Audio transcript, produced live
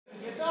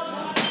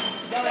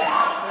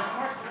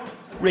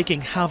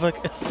Wreaking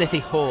havoc at City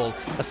Hall,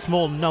 a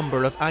small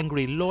number of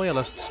angry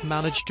loyalists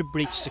managed to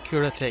breach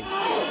security.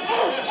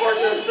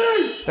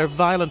 Their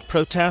violent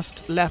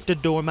protest left a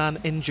doorman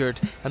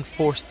injured and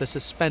forced the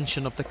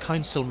suspension of the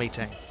council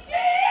meeting.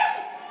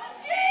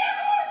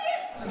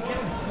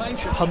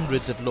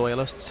 Hundreds of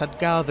loyalists had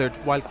gathered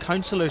while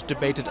councillors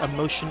debated a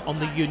motion on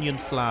the Union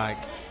flag.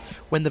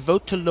 When the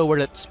vote to lower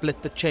it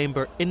split the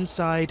chamber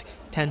inside,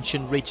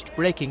 tension reached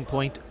breaking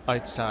point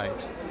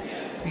outside.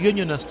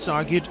 Unionists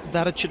argued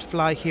that it should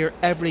fly here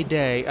every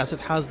day as it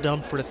has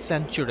done for a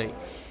century.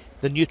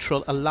 The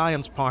neutral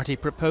Alliance Party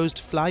proposed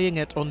flying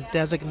it on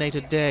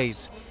designated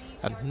days,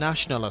 and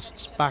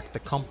nationalists backed the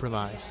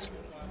compromise.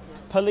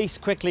 Police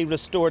quickly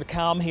restored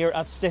calm here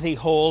at City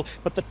Hall,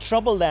 but the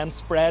trouble then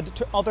spread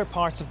to other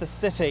parts of the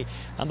city,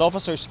 and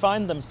officers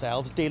found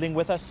themselves dealing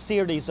with a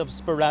series of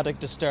sporadic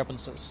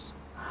disturbances.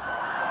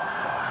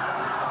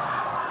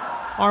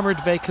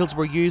 Armoured vehicles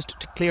were used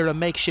to clear a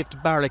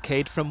makeshift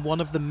barricade from one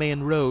of the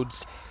main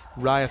roads.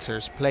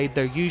 Rioters played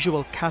their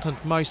usual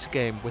cat-and-mouse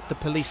game with the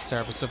police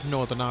service of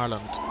Northern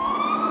Ireland.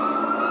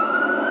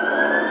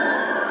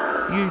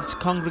 Youths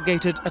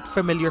congregated at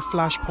familiar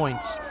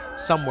flashpoints.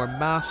 Some were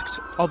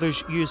masked,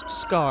 others used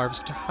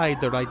scarves to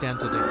hide their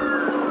identity.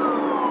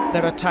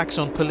 Their attacks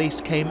on police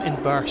came in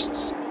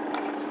bursts.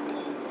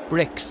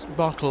 Bricks,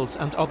 bottles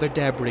and other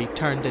debris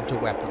turned into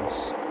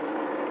weapons.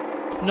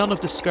 None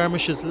of the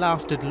skirmishes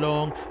lasted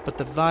long, but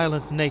the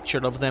violent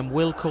nature of them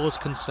will cause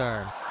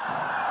concern.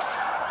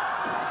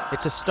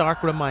 It's a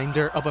stark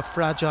reminder of a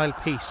fragile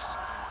peace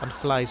and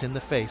flies in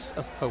the face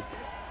of hope.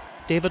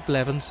 David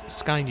Blevins,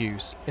 Sky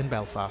News in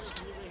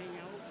Belfast.